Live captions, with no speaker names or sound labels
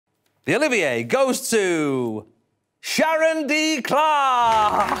The Olivier goes to Sharon D.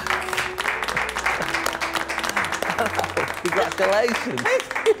 Clarke. Congratulations.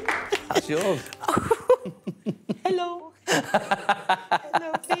 That's yours. Hello.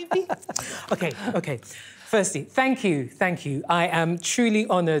 Hello, baby. OK. Firstly, thank you. I am truly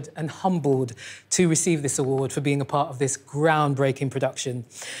honoured and humbled to receive this award for being a part of this groundbreaking production.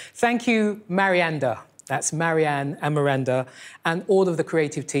 Thank you, Marianda. That's Marianne and Miranda, and all of the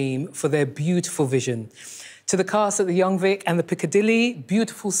creative team for their beautiful vision. To the cast at the Young Vic and the Piccadilly,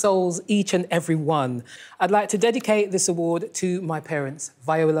 beautiful souls, each and every one. I'd like to dedicate this award to my parents,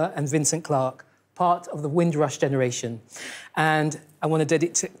 Viola and Vincent Clarke, part of the Windrush generation. And I want to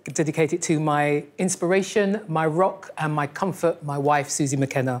dedicate it to my inspiration, my rock and my comfort, my wife, Susie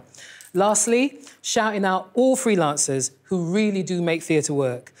McKenna. Lastly, shouting out all freelancers who really do make theatre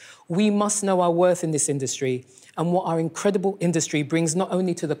work. We must know our worth in this industry and what our incredible industry brings not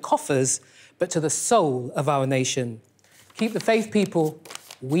only to the coffers, but to the soul of our nation. Keep the faith, people.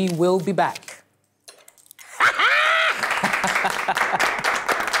 We will be back.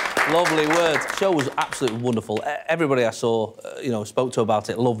 Lovely words. The show was absolutely wonderful. Everybody I saw, spoke to about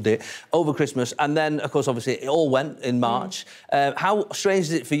it, loved it over Christmas. And then, of course, obviously, it all went in March. How strange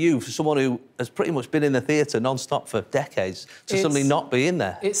is it for you, for someone who has pretty much been in the theatre non-stop for decades, to suddenly not be in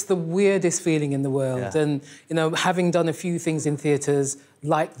there? It's the weirdest feeling in the world. Yeah. And, having done a few things in theatres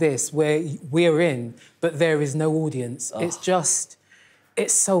like this, where we're in, but there is no audience,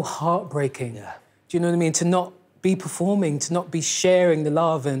 it's so heartbreaking. Yeah. Do you know what I mean? To not be performing, to not be sharing the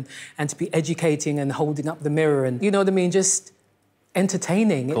love and to be educating and holding up the mirror and, you know what I mean, just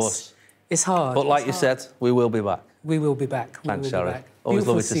entertaining. Of course. It's hard. But like you said, we will be back. We will be back. Thanks, Sharon. Always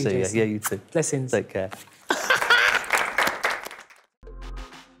lovely to see you. Yeah, you too. Blessings. Take care.